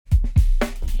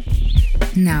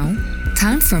Now,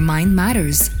 time for Mind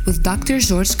Matters with Dr.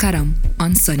 George Karam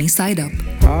on Sunny Side Up.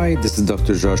 Hi, this is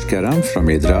Dr. George Karam from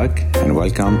IDRAK and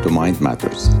welcome to Mind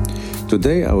Matters.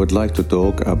 Today I would like to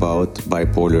talk about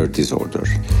bipolar disorder.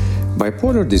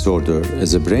 Bipolar disorder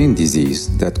is a brain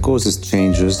disease that causes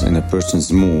changes in a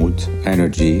person's mood,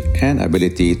 energy, and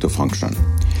ability to function.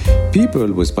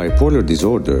 People with bipolar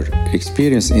disorder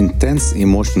experience intense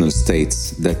emotional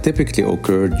states that typically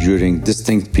occur during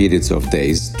distinct periods of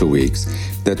days to weeks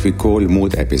that we call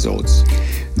mood episodes.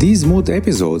 These mood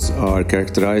episodes are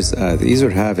characterized as either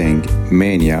having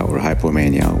mania or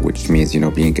hypomania, which means,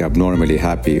 being abnormally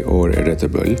happy or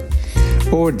irritable,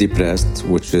 or depressed,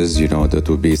 which is, that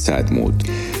would be sad mood.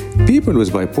 People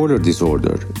with bipolar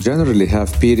disorder generally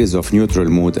have periods of neutral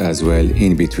mood as well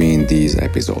in between these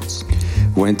episodes.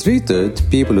 When treated,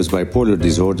 people with bipolar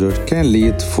disorder can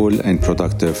lead full and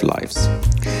productive lives.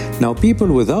 Now, people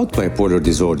without bipolar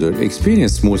disorder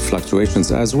experience mood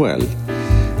fluctuations as well.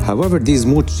 However, these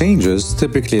mood changes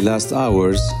typically last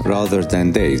hours rather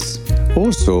than days.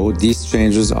 Also, these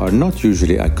changes are not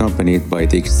usually accompanied by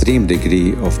the extreme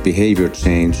degree of behavior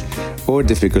change or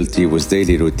difficulty with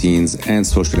daily routines and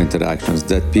social interactions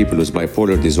that people with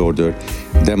bipolar disorder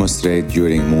demonstrate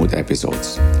during mood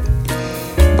episodes.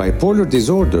 Bipolar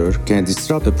disorder can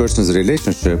disrupt a person's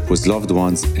relationship with loved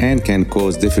ones and can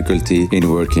cause difficulty in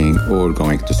working or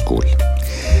going to school.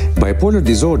 Bipolar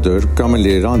disorder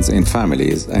commonly runs in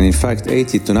families, and in fact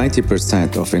 80 to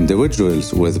 90% of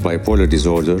individuals with bipolar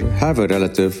disorder have a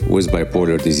relative with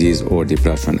bipolar disease or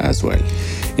depression as well.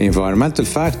 Environmental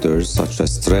factors such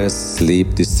as stress,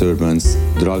 sleep disturbance,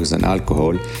 drugs and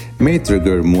alcohol may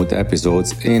trigger mood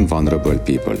episodes in vulnerable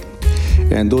people.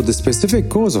 And though the specific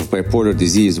cause of bipolar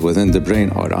disease within the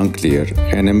brain are unclear,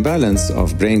 an imbalance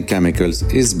of brain chemicals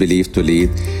is believed to lead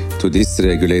to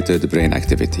dysregulated brain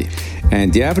activity.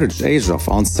 And the average age of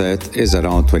onset is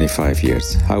around 25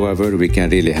 years. However, we can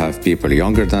really have people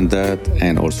younger than that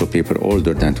and also people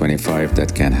older than 25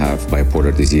 that can have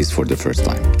bipolar disease for the first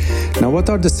time. Now, what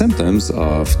are the symptoms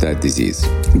of that disease?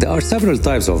 There are several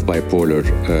types of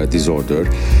bipolar disorder,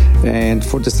 and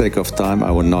for the sake of time,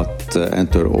 I will not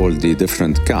enter all the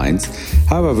different kinds.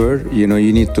 However, you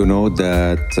need to know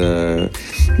that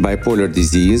bipolar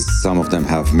disease, some of them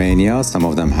have mania, some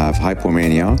of them have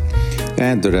hypomania,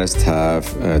 and the rest have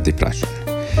depression.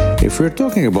 If we're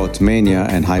talking about mania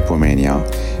and hypomania,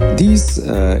 these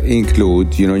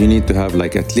include, you need to have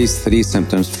at least 3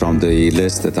 symptoms from the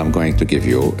list that I'm going to give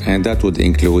you, and that would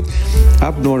include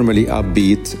abnormally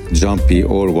upbeat, jumpy,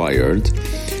 or wired.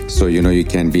 So, you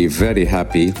can be very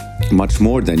happy, much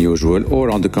more than usual,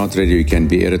 or on the contrary, you can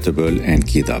be irritable and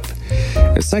keyed up.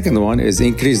 The second one is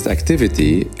increased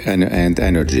activity and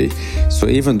energy. So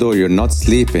even though you're not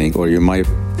sleeping, or you might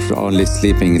only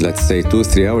sleeping, let's say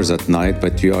 2-3 hours at night,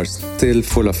 but you are still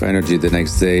full of energy the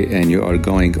next day and you are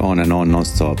going on and on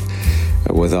non-stop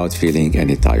without feeling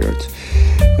any tired.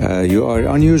 You are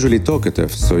unusually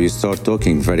talkative, so you start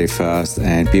talking very fast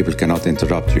and people cannot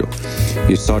interrupt you.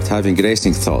 You start having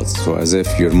racing thoughts, so as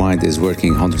if your mind is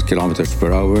working 100 kilometers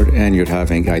per hour and you're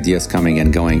having ideas coming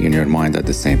and going in your mind at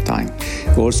the same time.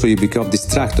 Also, you become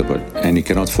distractible and you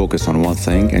cannot focus on one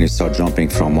thing and you start jumping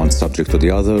from one subject to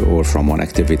the other or from one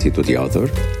activity to the other.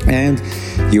 And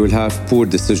you will have poor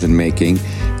decision making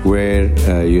where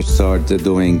you start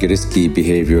doing risky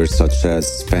behaviors such as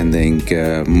spending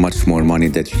much more money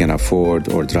that you can afford,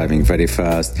 or driving very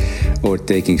fast, or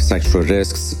taking sexual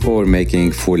risks, or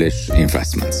making foolish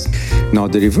investments. Now,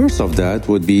 the reverse of that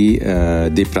would be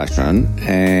depression,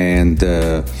 and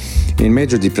in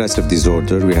major depressive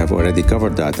disorder, we have already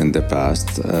covered that in the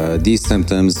past. These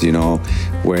symptoms,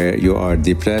 where you are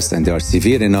depressed and they are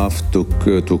severe enough to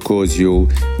cause you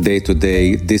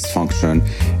day-to-day dysfunction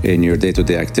in your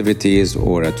day-to-day activities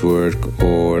or at work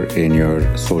or in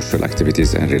your social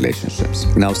activities and relationships.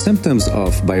 Now, symptoms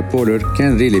of bipolar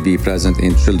can really be present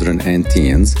in children and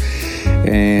teens.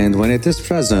 And when it is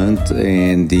present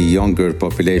in the younger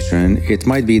population, it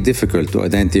might be difficult to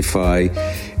identify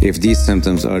if these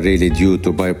symptoms are really due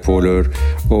to bipolar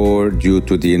or due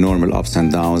to the normal ups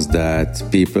and downs that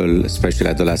people, especially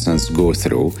adolescents, go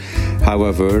through.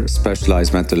 However,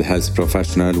 specialized mental health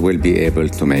professional will be able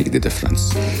to make the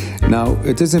difference. Now,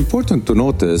 it is important to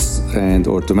notice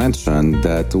or to mention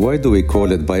that why do we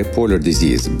call it bipolar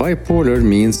disease? Bipolar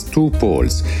means 2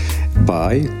 poles.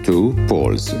 By 2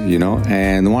 poles,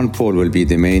 and one pole will be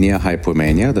the mania,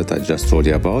 hypomania that I just told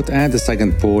you about, and the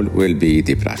second pole will be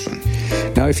depression.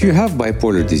 Now, if you have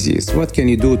bipolar disease, what can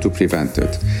you do to prevent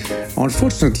it?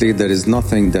 Unfortunately, there is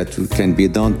nothing that can be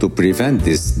done to prevent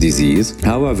this disease.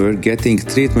 However, getting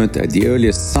treatment at the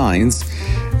earliest signs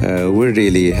will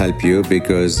really help you,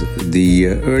 because the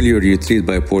earlier you treat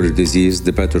bipolar disease,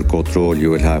 the better control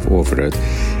you will have over it.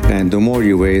 And the more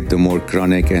you wait, the more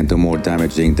chronic and the more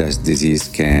damaging this disease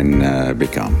can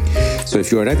become. So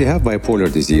if you already have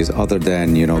bipolar disease, other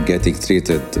than getting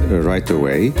treated right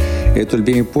away, it will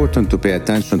be important to pay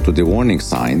attention to the warning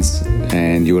signs,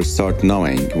 and you will start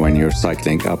knowing when you're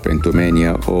cycling up into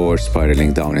mania or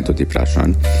spiraling down into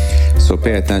depression. So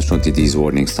pay attention to these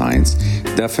warning signs.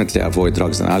 Definitely avoid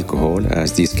drugs and alcohol,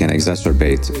 as these can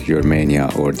exacerbate your mania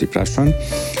or depression,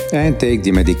 and take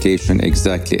the medication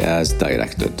exactly as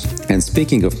directed. And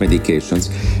speaking of medications,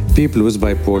 people with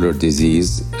bipolar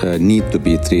disease need to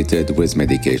be treated with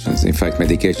medications. In fact,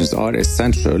 medications are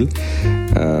essential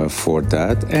for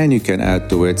that, and you can add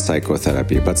to it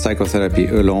psychotherapy. But psychotherapy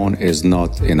alone is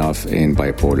not enough in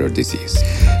bipolar disease.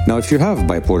 Now, if you have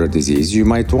bipolar disease, you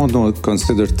might want to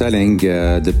consider telling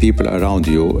the people around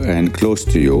you and close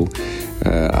to you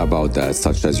about that,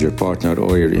 such as your partner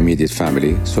or your immediate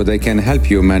family, so they can help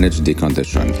you manage the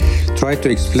condition. Try to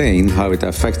explain how it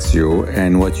affects you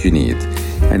and what you need.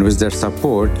 And with their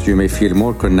support, you may feel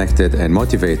more connected and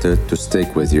motivated to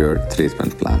stick with your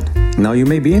treatment plan. Now, you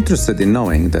may be interested in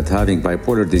knowing that having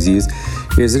bipolar disease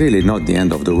is really not the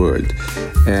end of the world.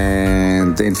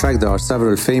 And in fact, there are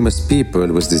several famous people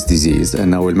with this disease,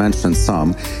 and I will mention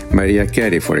some. Mariah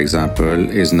Carey, for example,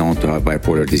 is known to have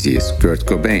bipolar disease. Kurt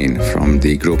Cobain from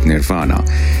the group Nirvana,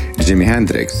 Jimi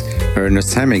Hendrix,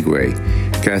 Ernest Hemingway,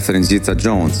 Catherine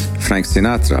Zeta-Jones, Frank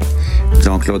Sinatra,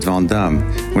 Jean-Claude Van Damme,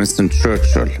 Winston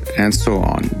Churchill, and so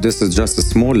on. This is just a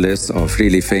small list of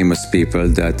really famous people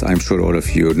that I'm sure all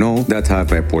of you know that have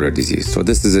bipolar disease. So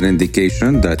this is an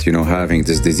indication that, having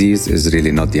this disease is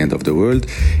really not the end of the world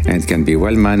and can be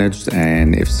well managed.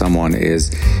 And if someone is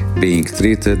being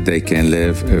treated, they can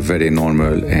live a very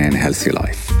normal and healthy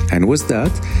life. And with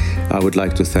that, I would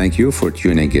like to thank you for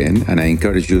tuning in, and I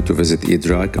encourage you to visit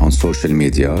IDRAC on social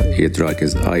media. IDRAC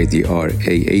is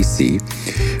IDRAAC,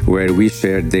 where we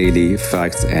share daily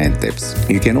facts and tips.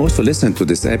 You can also listen to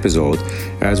this episode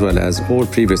as well as all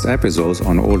previous episodes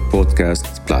on all podcast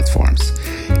platforms.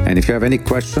 And if you have any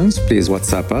questions, please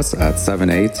WhatsApp us at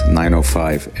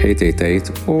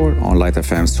 78-905-888 or on Light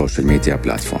FM's social media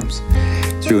platforms.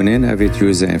 Tune in every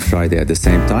Tuesday and Friday at the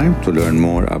same time to learn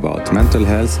more about mental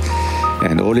health.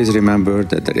 And always remember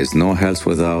that there is no health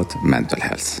without mental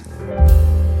health.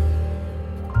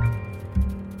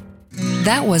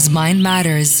 That was Mind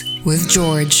Matters with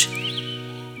George.